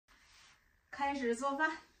开始做饭，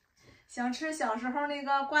想吃小时候那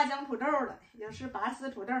个挂浆土豆了，也就是拔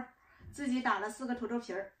丝土豆，自己打了4个土豆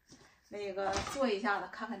皮儿，那个做一下子，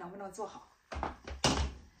看看能不能做好。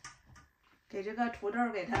给这个土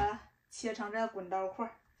豆给它切成这滚刀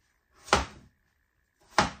块。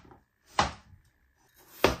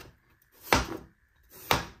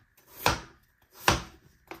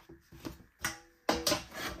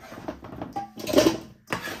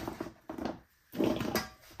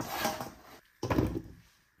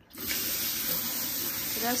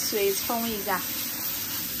给它水冲一下，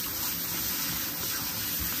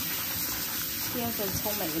淀粉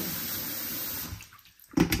冲没了。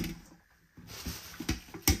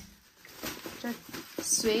这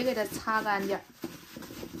水给它擦干点，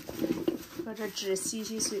和这纸吸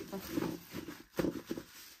吸水分。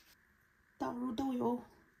倒入豆油，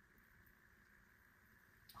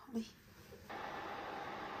好嘞，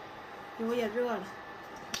油也热了。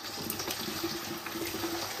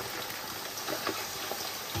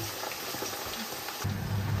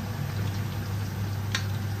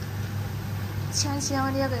轻轻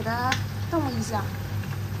的给它动一下，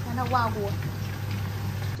让它挖锅。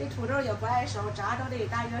这土豆也不爱熟，炸都得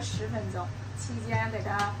大约10分钟，期间给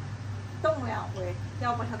它动2回，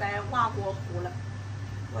要不它该挖锅糊了。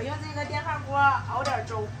我用这个电饭锅熬点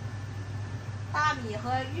粥，大米和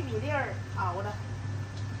玉米粒儿熬的，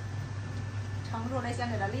盛出来先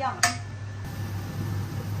给它晾上，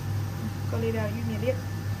搁里点玉米粒儿。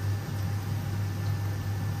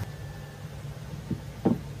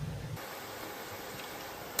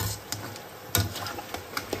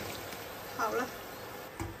好了，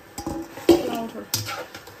捞出来。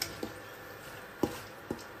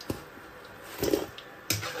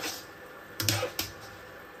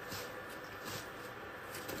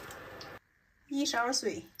1勺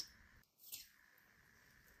水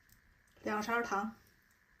，2勺糖，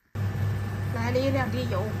来了1-2滴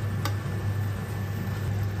油。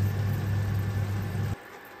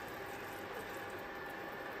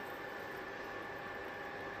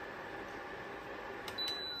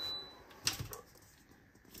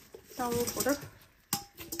倒入土豆，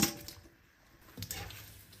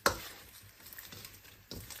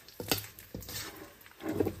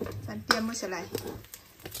咱颠不起来，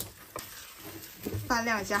翻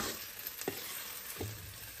2下，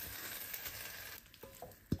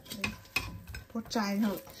不粘上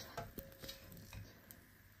了。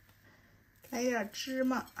来点芝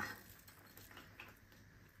麻，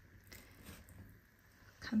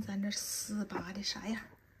看咱这丝拔的啥样。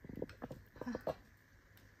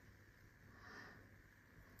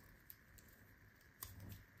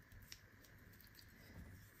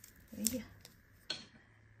哎呀，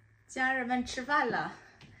家人们吃饭了。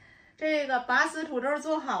这个拔丝土豆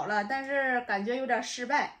做好了，但是感觉有点失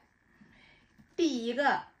败。第一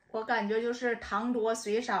个，我感觉就是糖多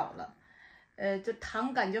水少了，这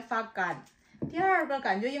糖感觉发干。第二个，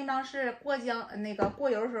感觉应当是过浆那个过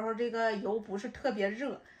油时候，这个油不是特别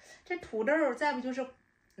热。这土豆再不就是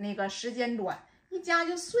那个时间短，一夹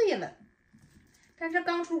就碎了。但是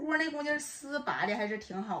刚出锅那功夫丝拔的还是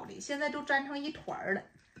挺好的，现在都粘成一团了。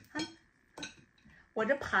看，我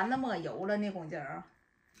这盘子抹油了那功夫啊。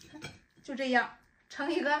就这样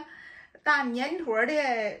成一个大粘坨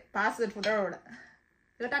的拔丝土豆了，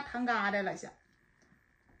有大糖疙瘩了像。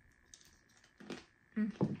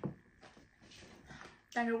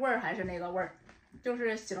但是味儿还是那个味儿，就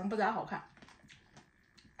是形不咋好看。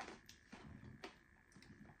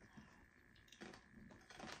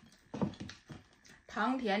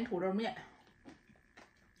糖甜土豆面，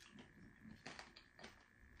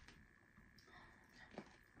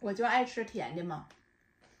我就爱吃甜的嘛。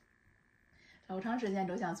老长时间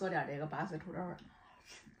都想做点这个拔丝土豆了，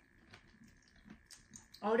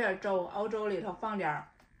熬点粥，熬粥里头放点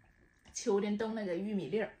秋天冻那个玉米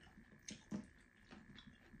粒儿，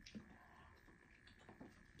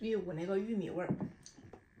一股那个玉米味儿。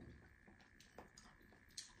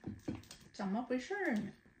怎么回事呢？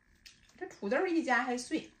这土豆一夹还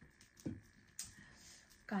碎，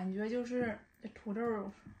感觉就是这土豆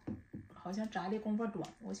好像炸的功夫短，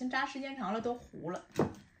我寻思炸时间长了都糊了。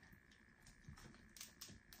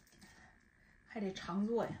还得常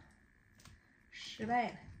做呀，失败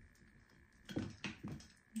了。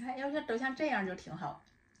你看，要是都像这样就挺好。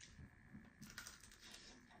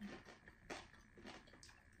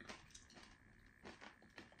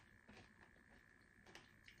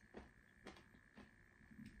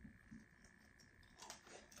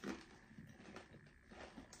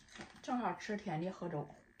正好吃甜的喝粥。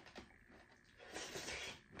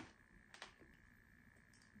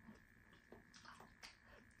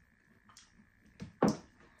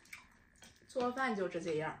做饭就是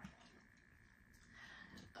这样，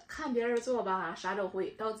看别人做吧，啥都会，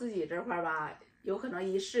到自己这块儿吧，有可能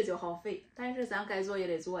一试就耗费。但是咱该做也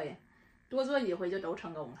得做呀，多做几回就都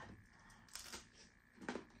成功了。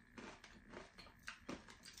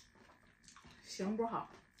行不好，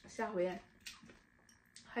下回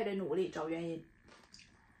还得努力找原因。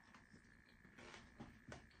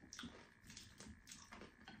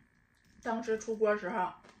当时出锅时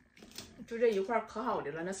候，就这一块可好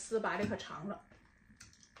的了，那丝拔的可长了，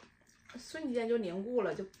瞬间就凝固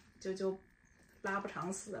了，就拉不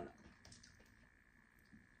长丝了。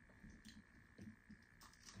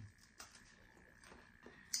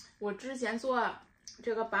我之前做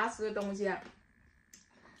这个拔丝的东西，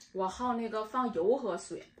我好那个放油和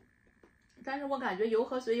水，但是我感觉油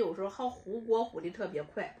和水有时候好糊锅糊的特别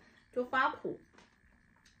快，就发苦。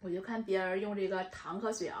我就看别人用这个糖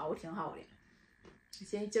和水熬挺好的，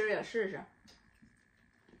寻思今儿也试试。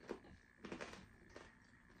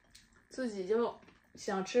自己就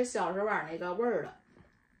想吃小时候那个味儿了。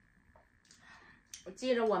我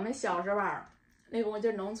记着我们小时候那个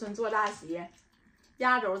就农村做大席，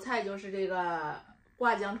压轴菜就是这个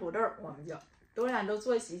挂浆土豆，我们就都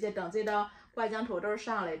做席去，等这道挂浆土豆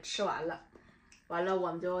上来吃完了，完了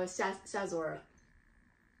我们就下桌了。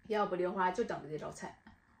要不的话就等着这道菜。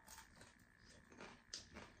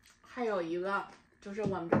还有一个就是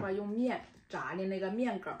我们这块用面炸的那个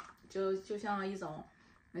面梗，就像一种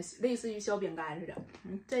类似于小饼干似的。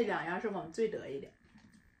这两样是我们最得意的。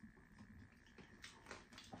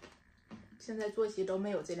现在做席都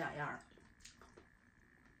没有这两样了。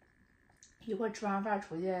一会儿吃完饭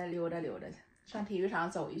出去溜达溜达去，上体育场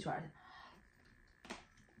走一圈去。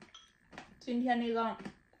今天那个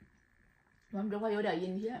我们这块有点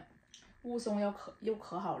阴天，雾凇又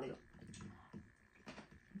可好了，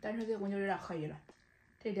但是这回就有点黑了。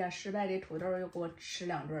这点失败的土豆又给我吃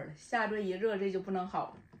2顿了，下顿一热这就不能好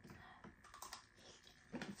了，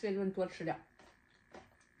这顿多吃点。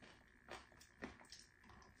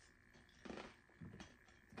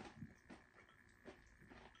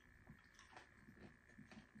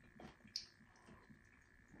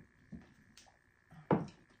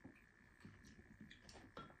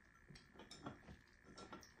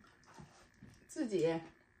自己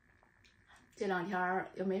这2天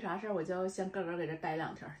又没啥事，我就先搁搁给这待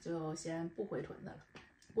2天，就先不回屯子了，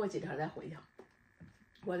过几天再回去。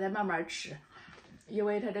我再慢慢吃，因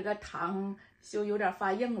为它这个糖就有点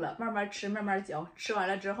发硬了，慢慢吃慢慢嚼。吃完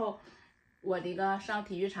了之后，我这个上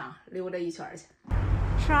体育场溜达一圈去。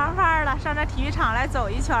吃完饭了，上这体育场来走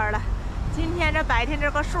一圈了。今天这白天这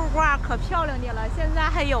个树挂可漂亮的了，现在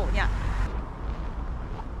还有呢。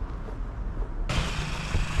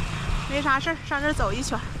没啥事儿，上这走一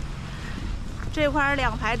圈。这块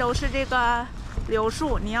2排都是这个柳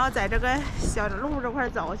树，你要在这个小路这块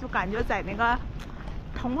走，就感觉在那个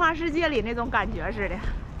童话世界里那种感觉似的，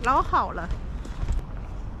老好了。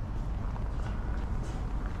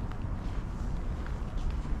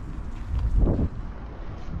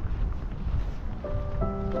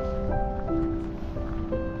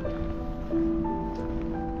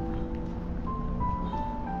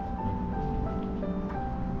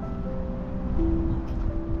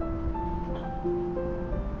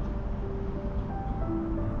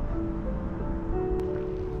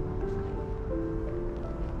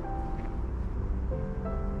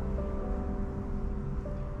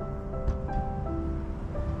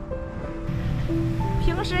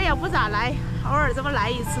平时也不咋来，偶尔这么来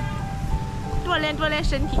一次，锻炼锻炼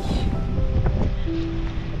身体。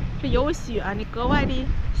这有雪，你格外的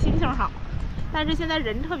心情好。但是现在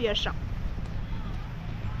人特别少，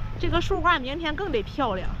这个树挂明天更得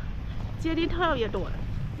漂亮，接的特别多。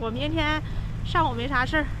我明天上午没啥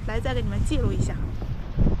事儿，来再给你们记录一下。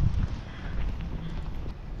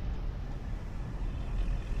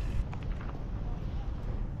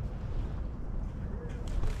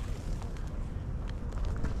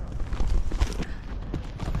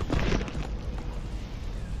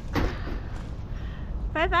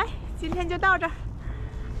拜拜，今天就到这儿。